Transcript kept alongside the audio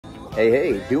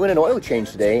Hey, doing an oil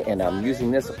change today, and I'm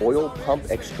using this oil pump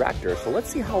extractor. So let's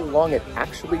see how long it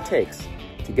actually takes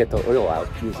to get the oil out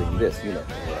using this unit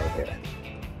right here.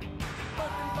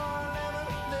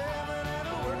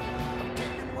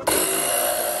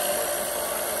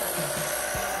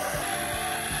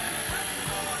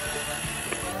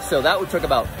 So that took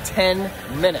about 10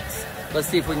 minutes. Let's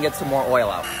see if we can get some more oil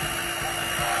out.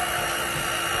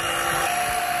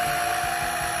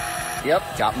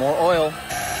 Yep, got more oil.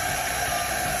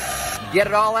 Get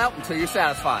it all out until you're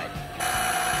satisfied.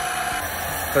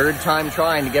 Third time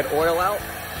trying to get oil out.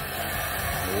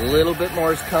 A little bit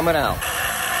more is coming out.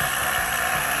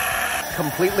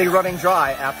 Completely running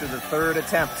dry after the third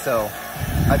attempt, so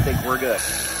I think we're good.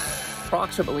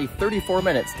 Approximately 34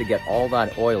 minutes to get all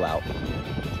that oil out.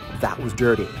 That was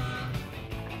dirty.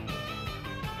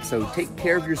 So take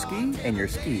care of your ski, and your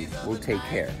ski will take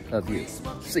care of you.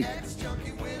 See ya.